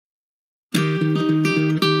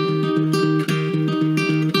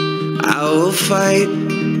I will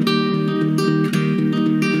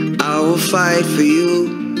fight for you.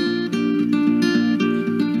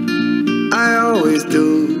 I always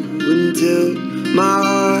do until my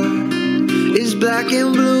heart is black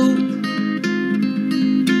and blue.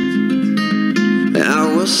 And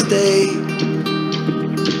I will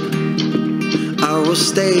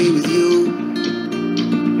stay with you.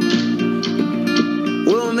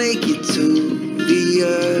 We'll make it to the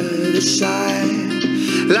other side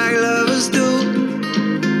like lovers do.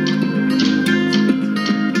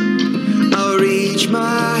 I'll reach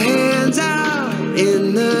my hands out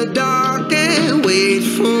in the dark and wait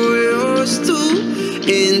for yours too,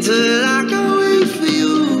 until I can wait for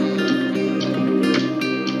you.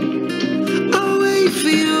 I'll wait for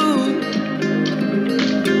you.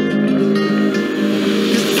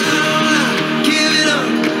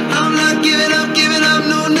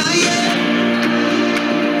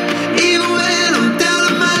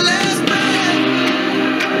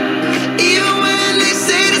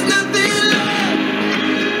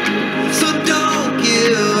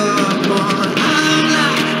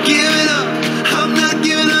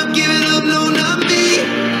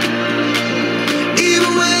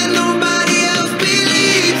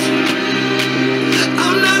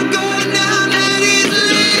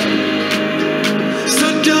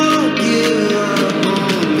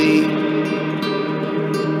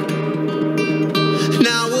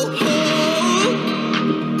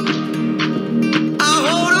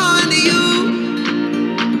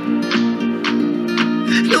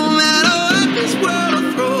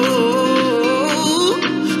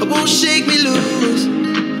 Shake me loose.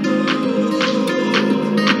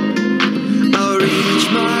 I'll reach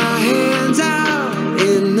my hands out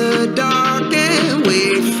in the dark and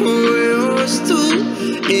wait for yours too,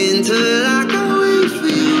 until I can wait for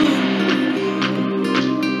you.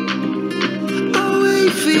 I'll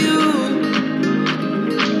wait for you.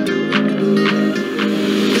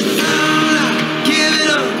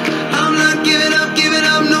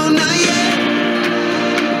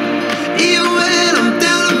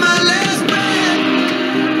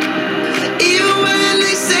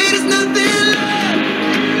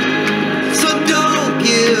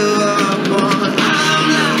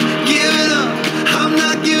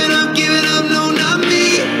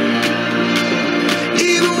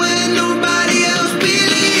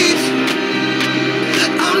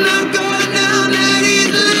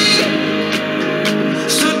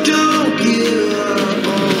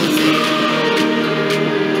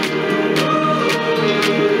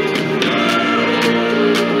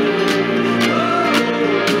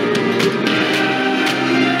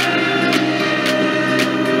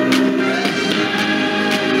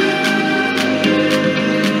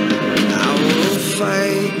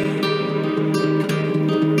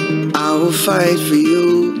 I will fight for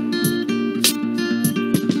you.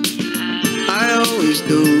 I always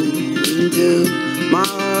do until my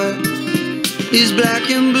heart is black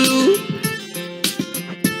and blue.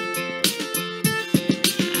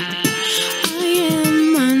 I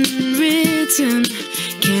am unwritten,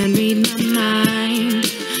 can't read my mind.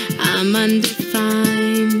 I'm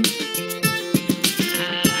undefined.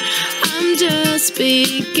 I'm just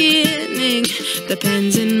beginning, the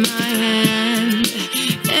pen's in my hand,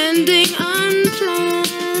 ending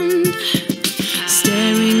unplanned.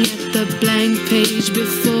 Staring at the blank page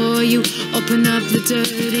before you, open up the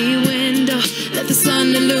dirty window, let the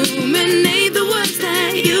sun illuminate the words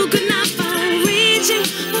that you could not find. Reaching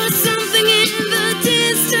for something in the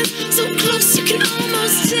distance, so close you can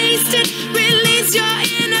almost taste it. Release your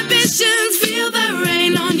inhibitions, feel the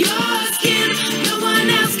rain on your skin. No one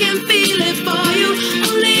else can feel it for you,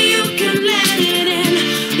 only you can let it in.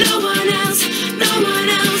 No one else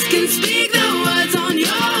can speak the words on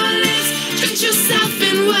your lips. Drench yourself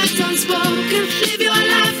in words unspoken, live your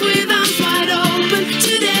life with arms wide open.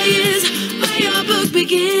 Today is where your book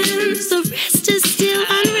begins, the rest is still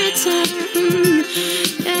unwritten.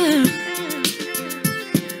 Yeah.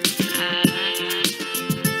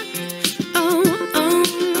 Oh.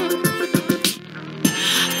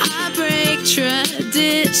 I break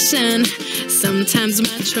tradition, sometimes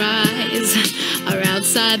my tries are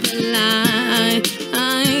outside the line.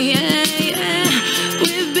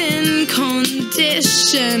 We've been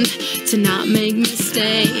conditioned to not make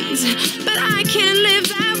mistakes, but I can't live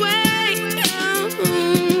that way. Oh.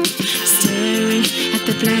 Staring at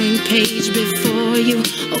the blank page before you,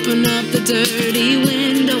 open up the dirty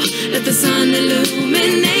window, let the sun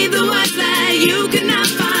illuminate the words that you could not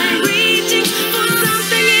find. Reaching for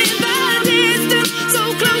something in the distance, so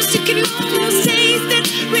close you can almost taste it.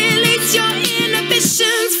 Release your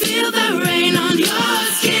inhibitions, feel the rain on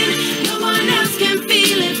your skin. No one else can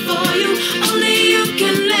feel it for you,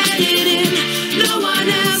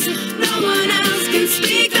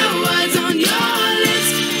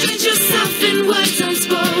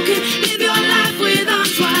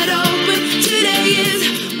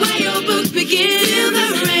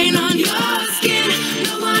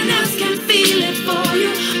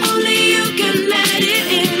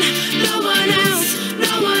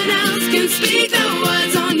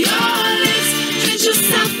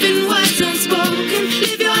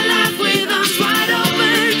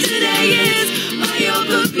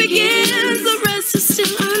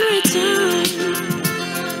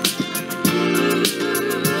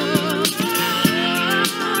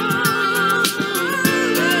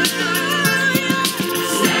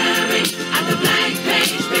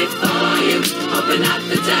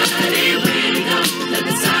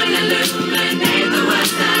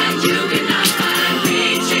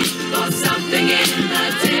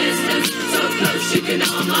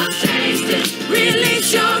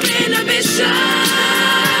 release your inhibitions.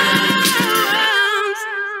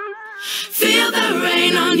 Feel the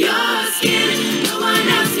rain on your skin. No one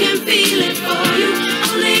else can feel it for you.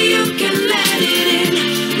 Only you can let it in.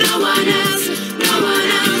 No one else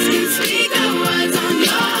can speak the words on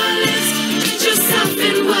your lips. Put yourself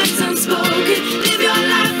in words unspoken. Live your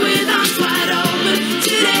life with arms wide open.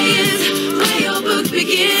 Today is where your book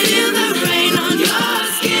begins. Feel the rain on your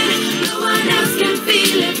skin. No one else can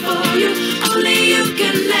feel it for you. Only you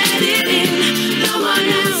can let it in. No one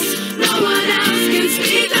else can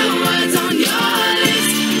speak the words on your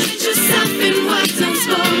lips. Put yourself in words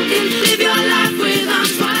unspoken. Live your life with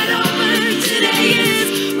arms wide open. Today is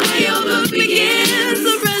where your book begins.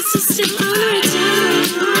 The rest is still our time.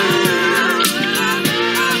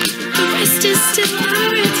 The rest is still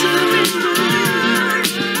our time.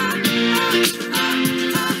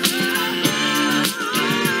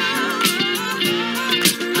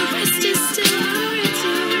 The rest is still our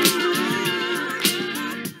time.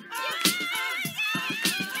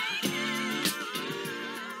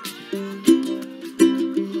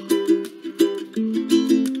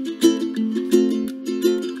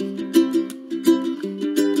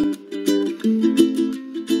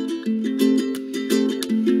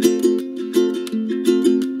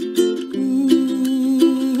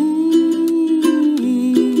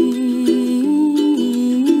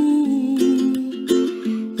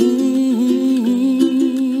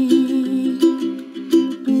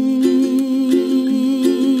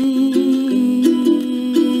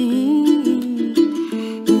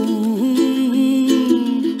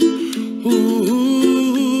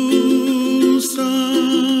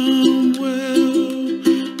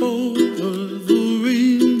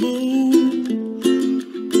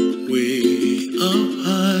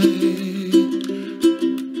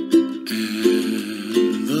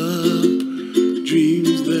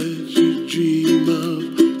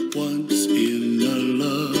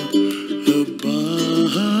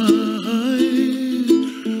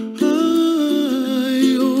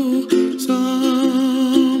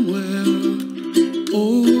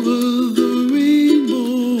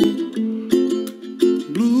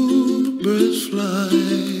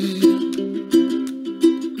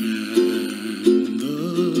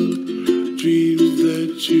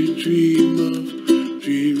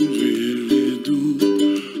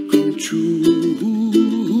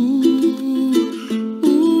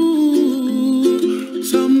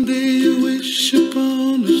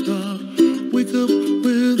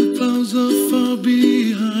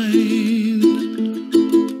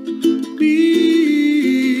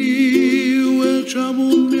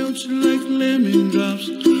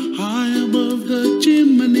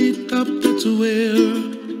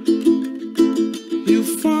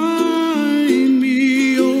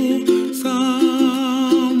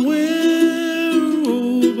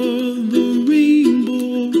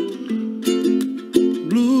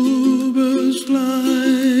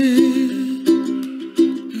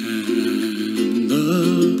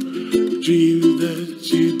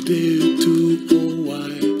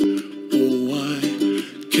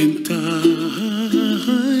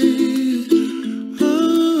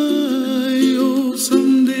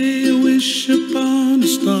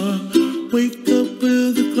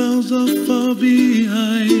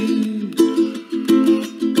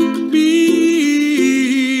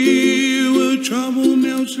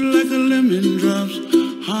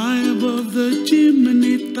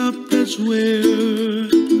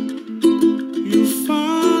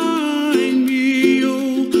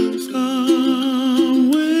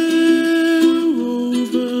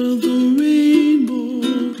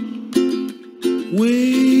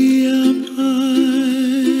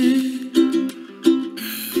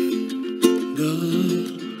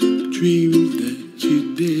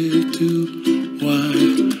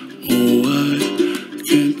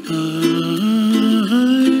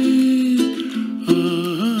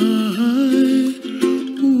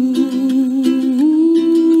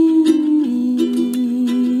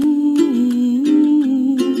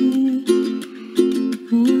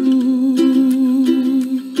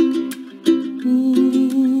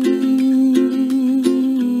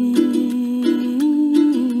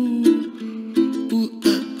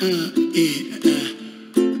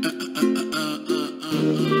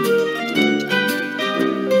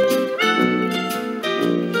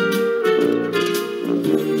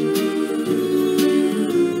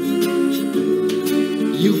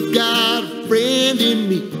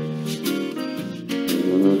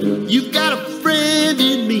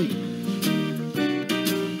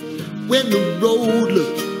 when the road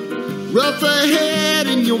looks rough ahead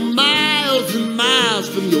and you're miles and miles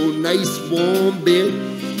from your nice warm bed.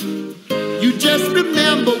 You You just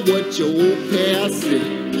remember what your old past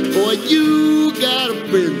said. Boy, you got a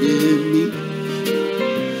friend in me.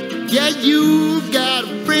 Yeah, you got a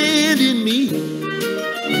friend in me.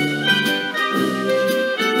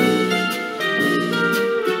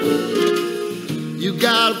 You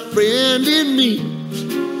got a friend in me.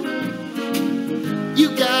 You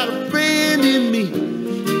got a friend in me.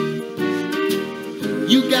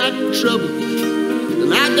 You got trouble,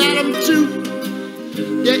 and I got them too.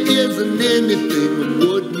 There isn't anything I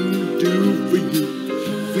wouldn't do for you.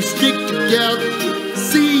 We stick together,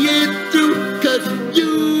 see it through, 'cause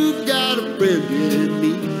you've got a friend in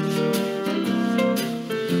me.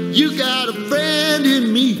 You got a friend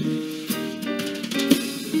in me.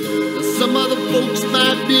 Now, some other folks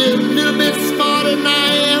might be a little bit smarter than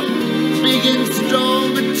I am, big and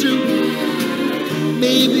stronger too,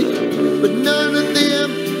 maybe, but none of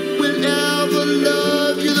them will ever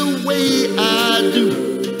love you the way I do.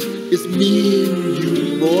 It's me and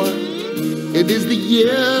you, boy, and as the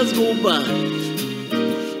years go by,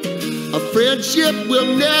 our friendship will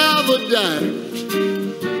never die.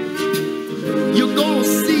 You're gonna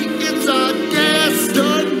see it's our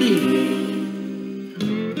destiny.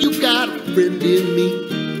 You got a friend in me.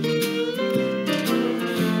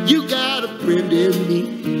 You got a friend in me.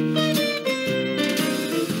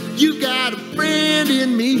 You got a friend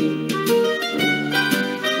in me.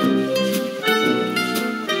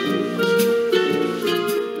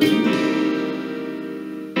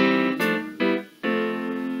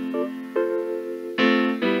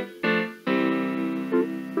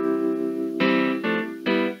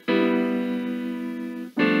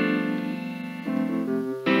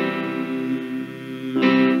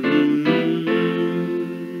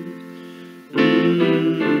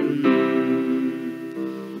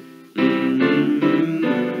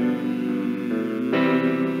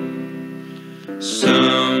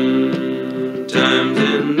 Sometimes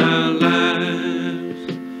in our lives,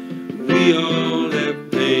 we all have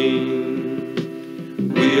pain,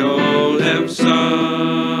 we all have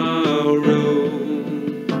sorrow,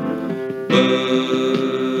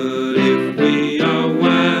 but if we are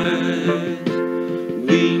wise,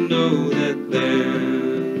 we know that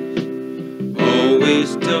there's always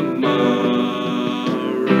tomorrow.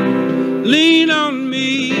 Lean on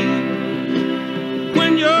me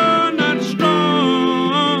when you're not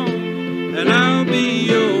strong, and I'll be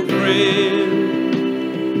your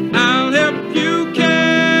friend. I'll help you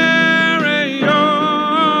carry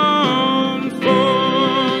on,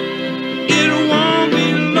 for it won't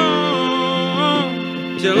be long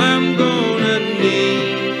till I'm gonna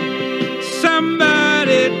need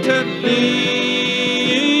somebody to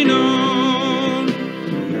lean on.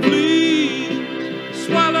 Please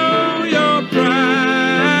swallow your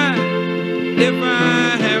pride if I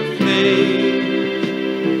have faith.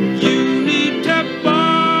 You need to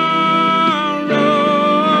borrow,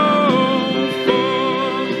 for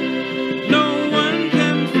no one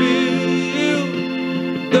can fill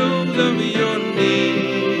those of your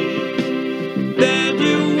needs that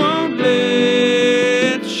you won't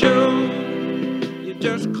let show. You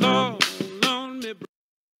just call on me.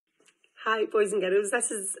 Hi boys and girls,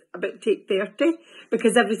 this is about take 30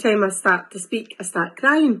 because every time I start to speak I start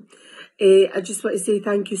crying. I just want to say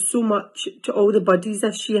thank you so much to all the buddies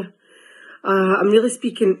this year. I'm really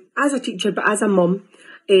speaking as a teacher but as a mum.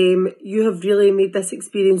 You have really made this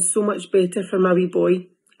experience so much better for my wee boy,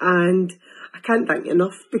 and I can't thank you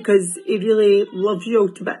enough because he really loves you all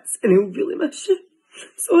to bits and he'll really miss you.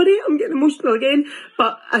 Sorry, I'm getting emotional again,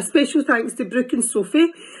 but a special thanks to Brooke and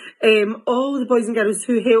Sophie, all the boys and girls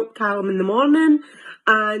who helped Callum in the morning,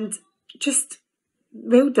 and just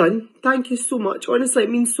well done. Thank you so much. Honestly, it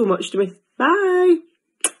means so much to me. Bye.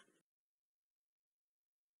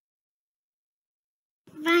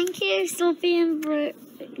 Thank you, Sophie and Brooke.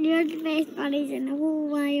 You're the best buddies in the whole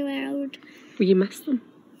wide world. Will you miss them?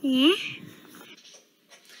 Yeah.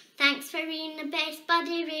 Thanks for being the best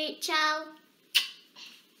buddy, Rachel.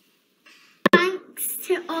 Thanks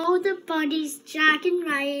to all the buddies, Jack and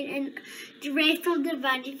Ryan, and the rest of the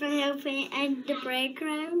buddies for helping in the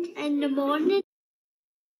playground in the morning.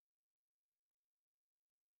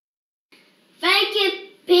 Thank you.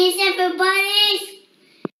 Peace, everybody.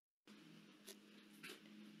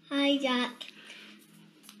 Hi, Jack.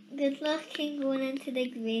 Good luck in going into the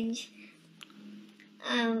Grange.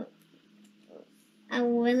 I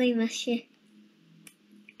really miss you.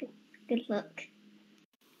 Good luck.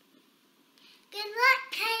 Good luck,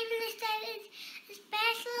 Timely Studies,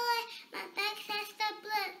 especially my big sister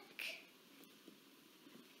Brooke.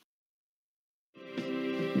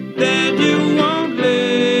 That you won't let.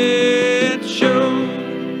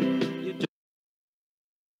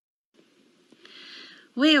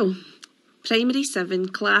 Well, Primary 7,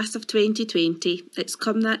 Class of 2020, it's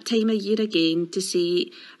come that time of year again to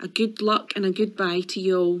say a good luck and a goodbye to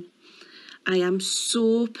you all. I am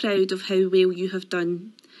so proud of how well you have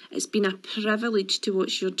done. It's been a privilege to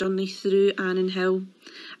watch your journey through Annan Hill.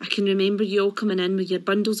 I can remember you all coming in with your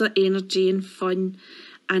bundles of energy and fun,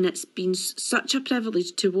 and it's been such a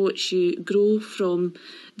privilege to watch you grow from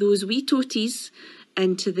those wee toties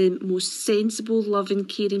into the most sensible, loving,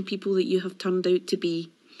 caring people that you have turned out to be.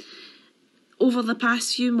 Over the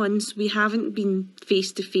past few months, we haven't been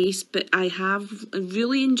face to face, but I have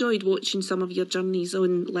really enjoyed watching some of your journeys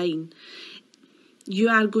online. You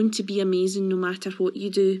are going to be amazing no matter what you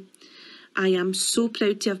do. I am so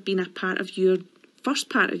proud to have been a part of your first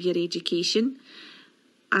part of your education.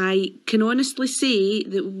 I can honestly say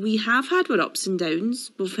that we have had our ups and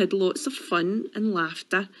downs. We've had lots of fun and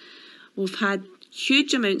laughter. We've had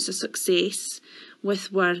huge amounts of success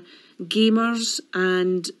with our gamers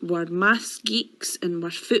and we're maths geeks and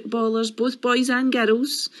we're footballers, both boys and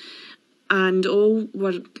girls, and all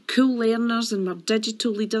we're cool learners and we're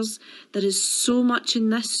digital leaders. There is so much in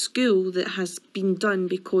this school that has been done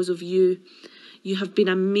because of you. You have been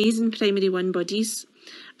amazing Primary 1 buddies,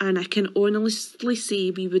 and I can honestly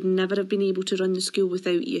say we would never have been able to run the school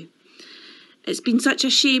without you. It's been such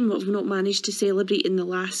a shame what we've not managed to celebrate in the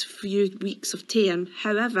last few weeks of term.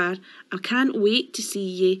 However, I can't wait to see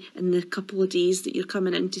you in the couple of days that you're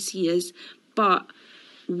coming in to see us, but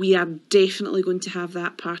we are definitely going to have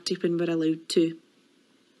that party when we're allowed to.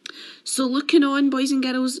 So looking on, boys and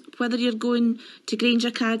girls, whether you're going to Grange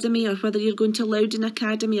Academy or whether you're going to Loudon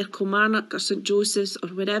Academy or Kilmarnock or St Joseph's or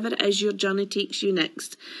wherever it is your journey takes you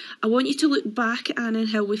next, I want you to look back at Annan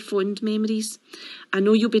Hill with fond memories. I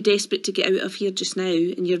know you'll be desperate to get out of here just now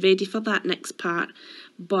and you're ready for that next part,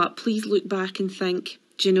 but please look back and think,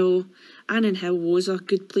 do you know, Annan Hill was a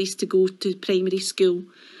good place to go to primary school.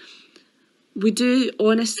 We do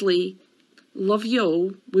honestly love you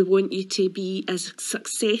all. We want you to be as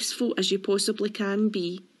successful as you possibly can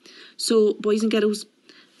be. So, boys and girls,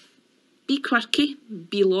 be quirky,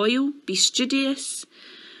 be loyal, be studious,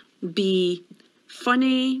 be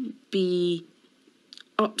funny, be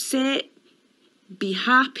upset, be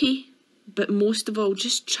happy, but most of all,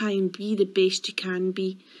 just try and be the best you can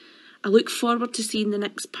be. I look forward to seeing the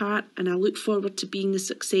next part, and I look forward to being the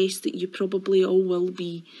success that you probably all will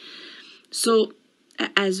be. So,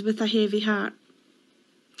 it is with a heavy heart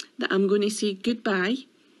that I'm going to say goodbye,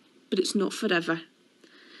 but it's not forever.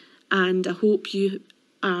 And I hope you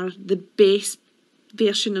are the best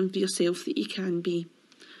version of yourself that you can be.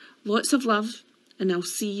 Lots of love, and I'll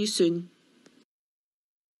see you soon.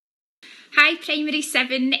 Hi Primary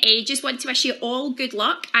 7, just want to wish you all good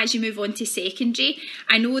luck as you move on to secondary.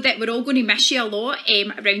 I know that we're all going to miss you a lot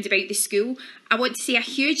around about the school. I want to say a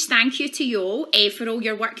huge thank you to you all for all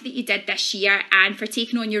your work that you did this year and for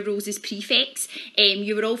taking on your roles as prefects.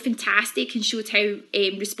 You were all fantastic and showed how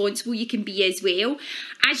responsible you can be as well.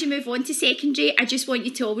 As you move on to secondary, I just want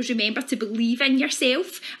you to always remember to believe in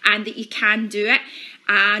yourself and that you can do it.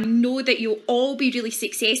 And know that you'll all be really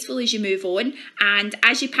successful as you move on. And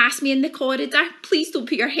as you pass me in the corridor, please don't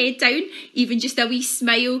put your head down, even just a wee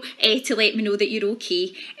smile to let me know that you're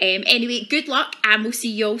okay. Anyway, good luck and we'll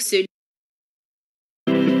see you all soon.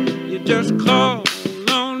 You just call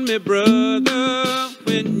on me, brother,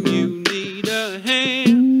 when you need a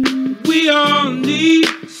hand. We all need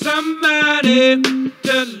somebody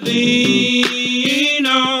to lean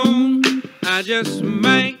on. I just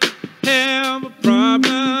might have a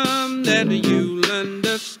problem that you'll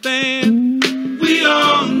understand. We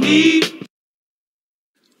all need.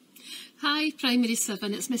 Hi Primary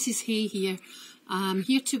 7, it's Mrs Hay here. I'm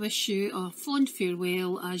here to wish you a fond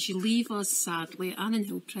farewell as you leave us sadly, Annan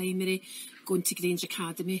Hill Primary, going to Grange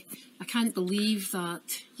Academy. I can't believe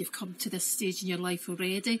that you've come to this stage in your life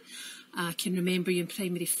already. I can remember you in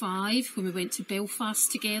Primary 5 when we went to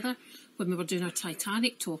Belfast together, when we were doing our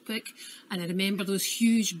Titanic topic, and I remember those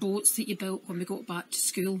huge boats that you built when we got back to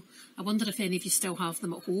school. I wonder if any of you still have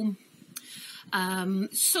them at home.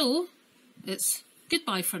 So it's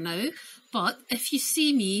goodbye for now, but if you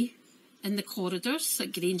see me in the corridors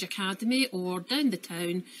at Grange Academy or down the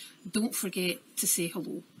town, don't forget to say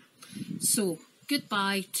hello. So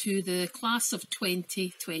goodbye to the class of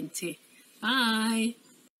 2020. Bye.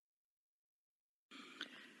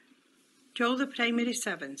 To all the Primary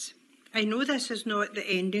 7s, I know this is not the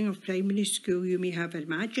ending of primary school you may have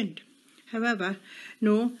imagined. However,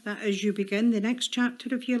 know that as you begin the next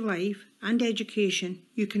chapter of your life and education,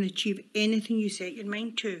 you can achieve anything you set your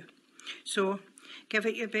mind to. So, give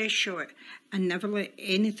it your best shot and never let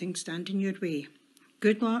anything stand in your way.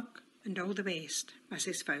 Good luck and all the best,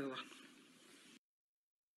 Mrs Fowler.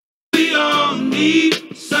 all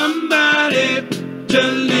need somebody to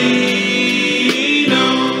lean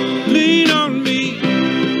on. Lean on me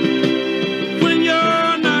when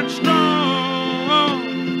you're not strong,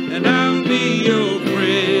 and I'll be your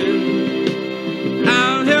friend.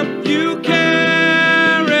 I'll help you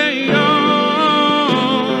carry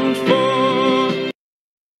on for.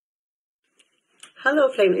 Hello,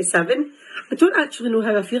 Primary 7. I don't actually know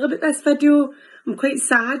how I feel about this video. I'm quite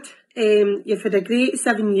sad. You've had a great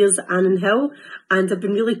 7 years at Annan Hill, and I've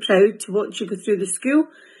been really proud to watch you go through the school.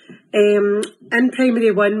 In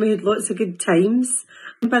Primary 1 we had lots of good times.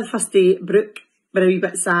 By the first day, Brooke were a wee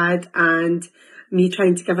bit sad, and me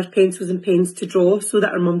trying to give her pencils and pens to draw so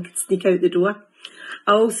that her mum could sneak out the door.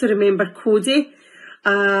 I also remember Cody.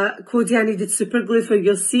 Cody, I needed super glue for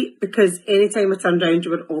your seat because anytime I turned round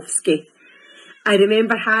you were off ski. I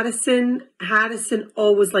remember Harrison. Harrison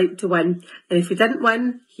always liked to win, and if he didn't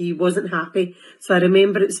win, he wasn't happy. So I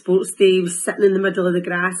remember at sports day, he was sitting in the middle of the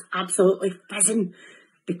grass, absolutely fizzing,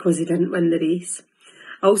 because he didn't win the race.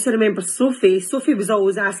 I also remember Sophie. Sophie was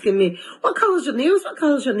always asking me, what colour's your nails? What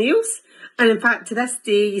colour's your nails? And in fact, to this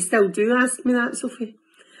day, you still do ask me that, Sophie.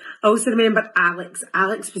 I also remember Alex.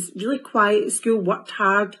 Alex was really quiet at school, worked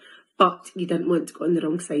hard, but you didn't want to go on the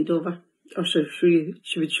wrong side of her, or she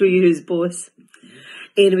would show you who's boss.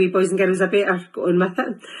 Anyway, boys and girls, I better go on with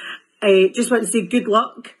it. Just want to say good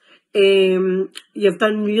luck. You've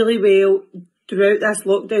done really well throughout this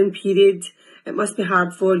lockdown period. It must be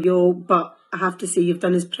hard for you all, but I have to say you've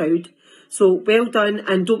done us proud. So well done,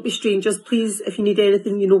 and don't be strangers. Please, if you need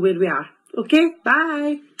anything, you know where we are. Okay,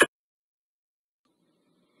 bye.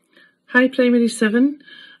 Hi Primary 7.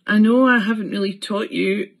 I know I haven't really taught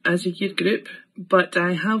you as a year group, but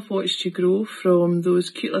I have watched you grow from those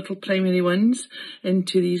cute little primary 1s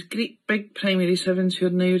into these great big primary 7s who are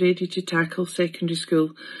now ready to tackle secondary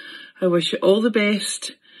school. I wish you all the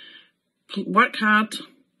best. Work hard,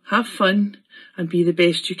 have fun, and be the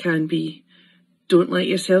best you can be. Don't let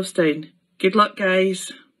yourselves down. Good luck,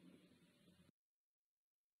 guys.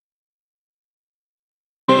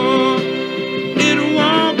 It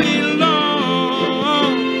won't be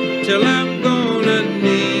long till I'm gonna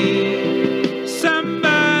need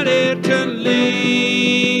somebody to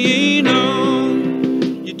lean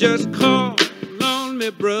on. You just call on me,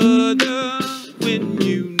 brother, when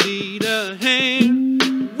you need a hand.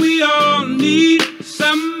 We all need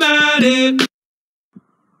somebody.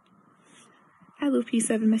 Hello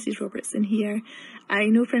P7, Mrs Robertson here. I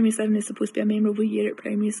know Primary 7 is supposed to be a memorable year at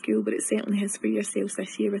primary school, but it certainly is for yourselves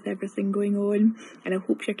this year with everything going on, and I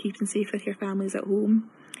hope you're keeping safe with your families at home.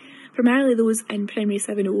 Primarily those in Primary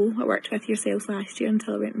 7O, I worked with yourselves last year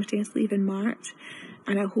until I went on maternity leave in March,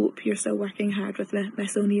 and I hope you're still working hard with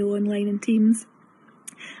Miss O'Neill online and Teams.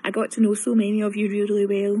 I got to know so many of you really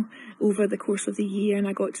well over the course of the year, and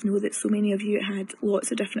I got to know that so many of you had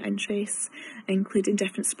lots of different interests, including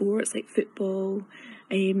different sports like football,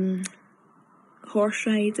 horse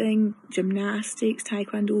riding, gymnastics,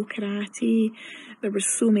 taekwondo, karate. There were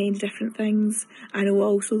so many different things. I know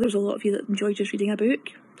also there's a lot of you that enjoy just reading a book,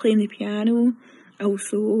 playing the piano,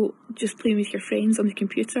 also just playing with your friends on the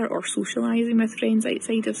computer or socialising with friends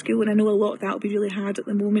outside of school. And I know a lot of that will be really hard at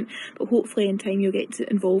the moment, but hopefully in time you'll get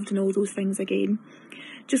involved in all those things again.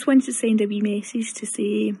 Just wanted to send a wee message to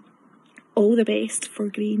say all the best for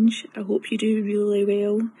Grange. I hope you do really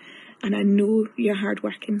well, and I know you're hard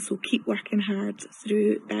working, so keep working hard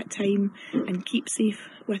through that time and keep safe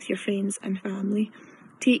with your friends and family.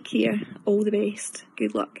 Take care, all the best,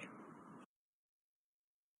 good luck.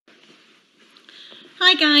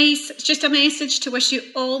 Hi guys, it's just a message to wish you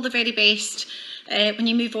all the very best when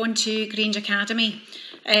you move on to Grange Academy.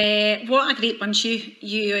 What a great bunch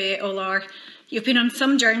you all are. You've been on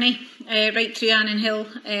some journey right through Annan Hill.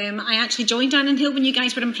 I actually joined Annan Hill when you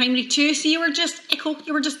guys were in primary 2, so you were just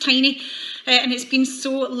tiny. And it's been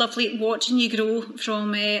so lovely watching you grow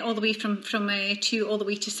from all the way from 2 all the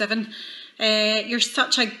way to 7. You're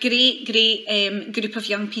such a great group of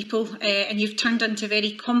young people, and you've turned into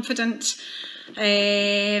very confident,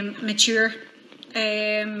 mature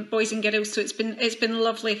boys and girls, so it's been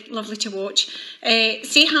lovely to watch.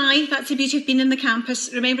 Say hi, that's the beauty of being in the campus.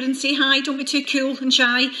 Remember, and say hi, don't be too cool and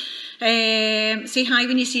shy. Say hi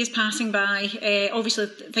when you see us passing by. Obviously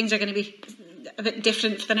things are going to be a bit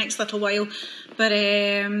different for the next little while, but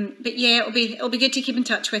yeah, it'll be good to keep in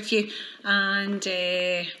touch with you, and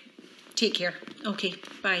take care. Okay,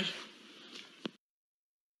 bye.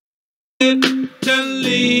 To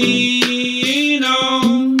lean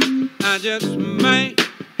on, I just might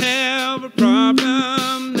have a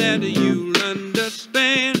problem that you'll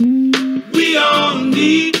understand. We all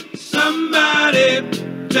need somebody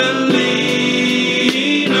to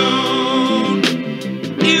lean on.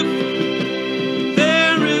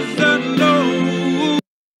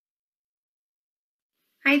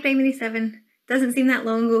 Primary 7. Doesn't seem that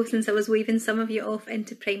long ago since I was waving some of you off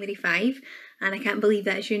into Primary 5, and I can't believe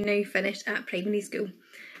that you're now finished at primary school.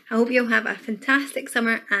 I hope you'll have a fantastic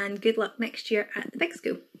summer and good luck next year at the big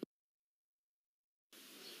school.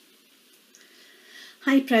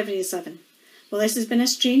 Hi Primary 7. Well, this has been a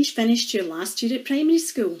strange finish to your last year at primary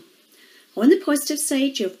school. On the positive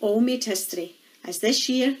side, you have all made history, as this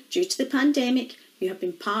year, due to the pandemic, you have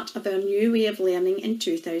been part of our new way of learning in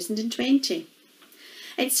 2020.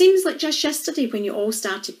 It seems like just yesterday when you all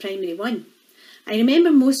started Primary 1. I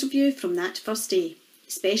remember most of you from that first day,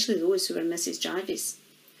 especially those who were Mrs. Jarvis.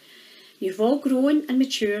 You've all grown and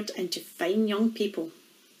matured into fine young people.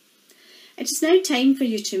 It is now time for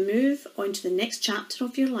you to move on to the next chapter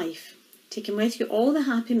of your life, taking with you all the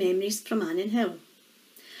happy memories from Annan Hill.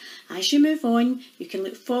 As you move on, you can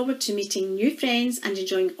look forward to meeting new friends and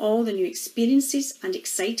enjoying all the new experiences and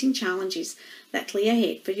exciting challenges that lay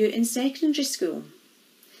ahead for you in secondary school.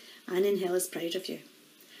 Annan Hill is proud of you.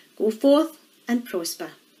 Go forth and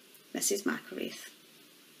prosper. Mrs. McElraith.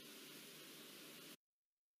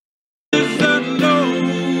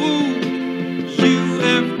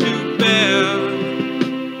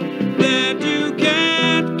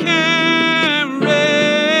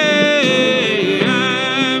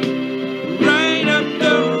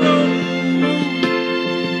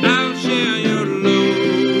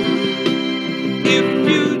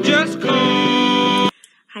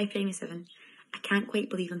 Hi Primary 7. I can't quite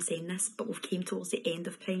believe I'm saying this, but we've came towards the end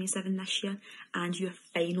of Primary 7 this year and your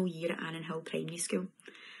final year at Annan Hill Primary School.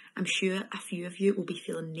 I'm sure a few of you will be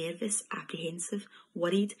feeling nervous, apprehensive,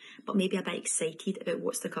 worried, but maybe a bit excited about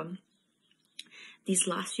what's to come. These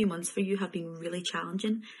last few months for you have been really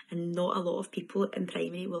challenging, and not a lot of people in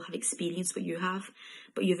primary will have experienced what you have,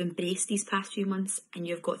 but you've embraced these past few months and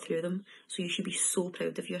you've got through them, so you should be so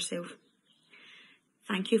proud of yourself.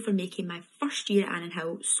 Thank you for making my first year at Annan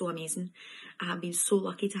Hill so amazing. I have been so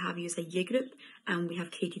lucky to have you as a year group, and we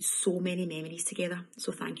have created so many memories together,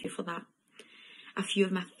 so thank you for that. A few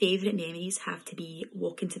of my favourite memories have to be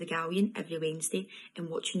walking to the Galleon every Wednesday and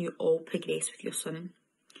watching you all progress with your swimming.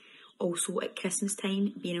 Also at Christmas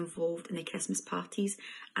time, being involved in the Christmas parties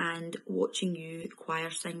and watching you choir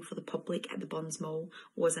sing for the public at the Burns Mall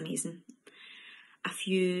was amazing. A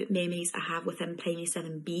few memories I have within Primary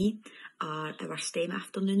 7B are our STEM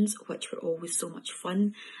afternoons, which were always so much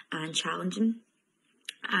fun and challenging.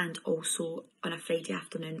 And also on a Friday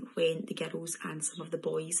afternoon when the girls and some of the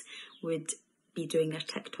boys would be doing their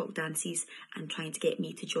TikTok dances and trying to get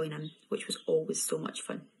me to join in, which was always so much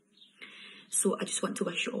fun. So I just want to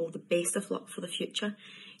wish you all the best of luck for the future.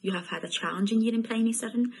 You have had a challenging year in Primary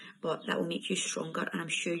 7, but that will make you stronger, and I'm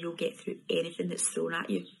sure you'll get through anything that's thrown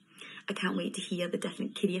at you. I can't wait to hear the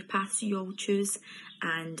different career paths you all choose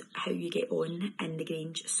and how you get on in the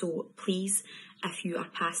Grange. So please, if you are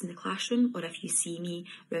passing the classroom or if you see me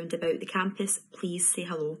round about the campus, please say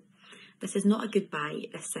hello. This is not a goodbye,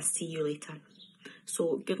 this is see you later.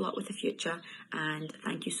 So good luck with the future, and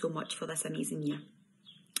thank you so much for this amazing year.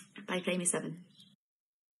 Bye Primary 7.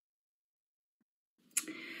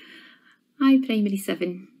 Hi Primary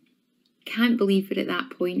 7. Can't believe we're at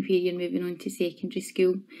that point where you're moving on to secondary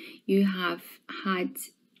school. You have had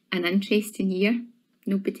an interesting year,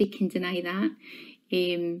 nobody can deny that,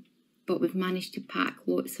 but we've managed to pack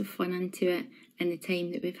lots of fun into it in the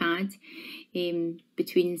time that we've had,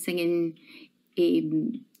 between singing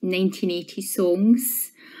 1980s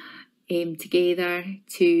songs together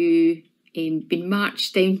to been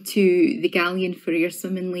marched down to the Galleon for your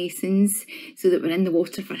swimming lessons so that we're in the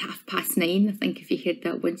water for 9:30. I think if you heard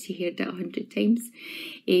that once, you heard it 100 times.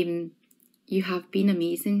 You have been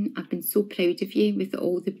amazing. I've been so proud of you with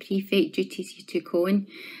all the prefect duties you took on,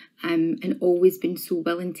 and always been so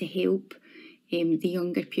willing to help the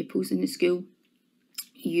younger pupils in the school.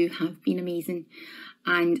 You have been amazing,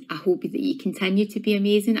 and I hope that you continue to be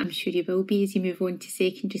amazing. I'm sure you will be as you move on to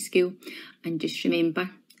secondary school, and just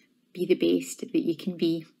remember, be the best that you can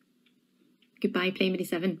be. Goodbye Primary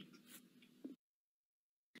 7.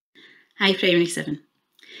 Hi Primary 7.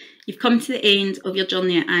 You've come to the end of your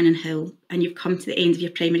journey at Annan Hill, and you've come to the end of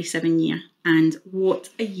your Primary 7 year, and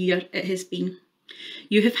what a year it has been.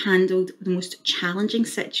 You have handled the most challenging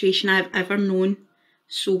situation I have ever known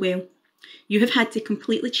so well. You have had to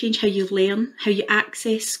completely change how you learn, how you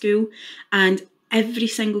access school, and every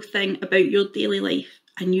single thing about your daily life,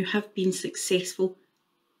 and you have been successful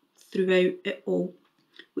throughout it all,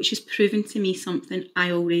 which has proven to me something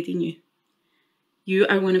I already knew. You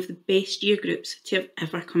are one of the best year groups to have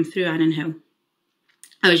ever come through Annan Hill.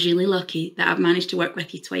 I was really lucky that I've managed to work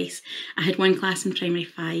with you twice. I had one class in primary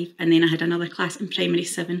 5 and then I had another class in primary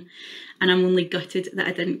 7, and I'm only gutted that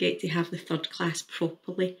I didn't get to have the third class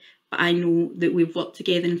properly, but I know that we've worked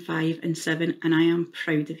together in 5 and 7 and I am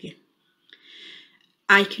proud of you.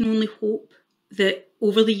 I can only hope that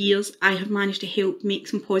over the years I have managed to help make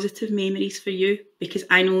some positive memories for you, because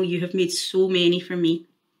I know you have made so many for me.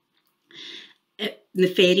 The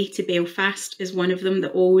ferry to Belfast is one of them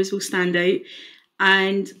that always will stand out.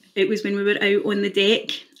 And it was when we were out on the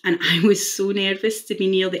deck and I was so nervous to be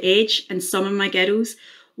near the edge, and some of my girls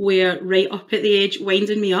were right up at the edge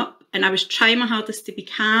winding me up, and I was trying my hardest to be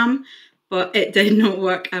calm, but it did not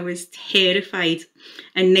work. I was terrified.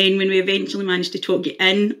 And then when we eventually managed to talk you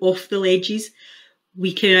in off the ledges,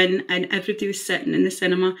 we came in and everybody was sitting in the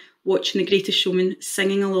cinema watching The Greatest Showman,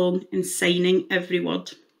 singing along and signing every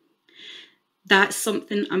word. That's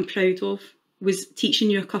something I'm proud of, was teaching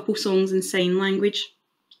you a couple songs in sign language.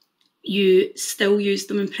 You still use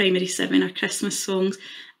them in primary 7, our Christmas songs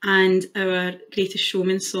and our Greatest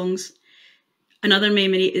Showman songs. Another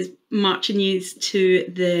memory is marching you to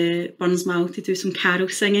the Burns Mall to do some carol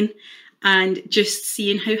singing, and just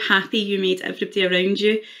seeing how happy you made everybody around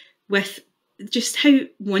you with just how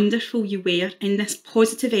wonderful you were and this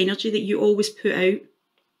positive energy that you always put out.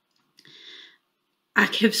 I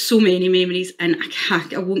have so many memories and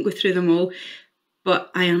I won't go through them all, but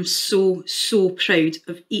I am so, so proud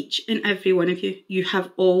of each and every one of you. You have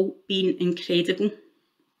all been incredible.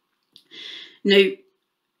 Now,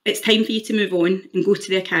 it's time for you to move on and go to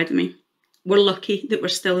the academy. We're lucky that we're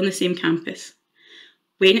still on the same campus.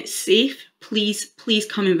 When it's safe, please, please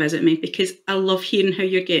come and visit me, because I love hearing how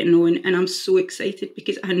you're getting on and I'm so excited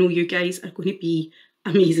because I know you guys are going to be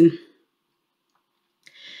amazing.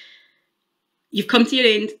 You've come to your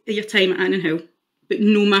end of your time at Annan Hill, but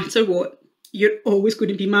no matter what, you're always going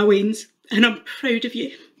to be my wins, and I'm proud of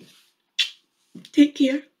you. Take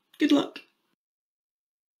care. Good luck.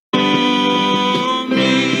 Call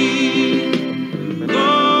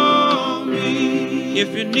me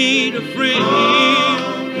if you need a friend.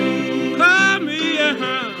 Call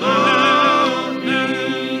me.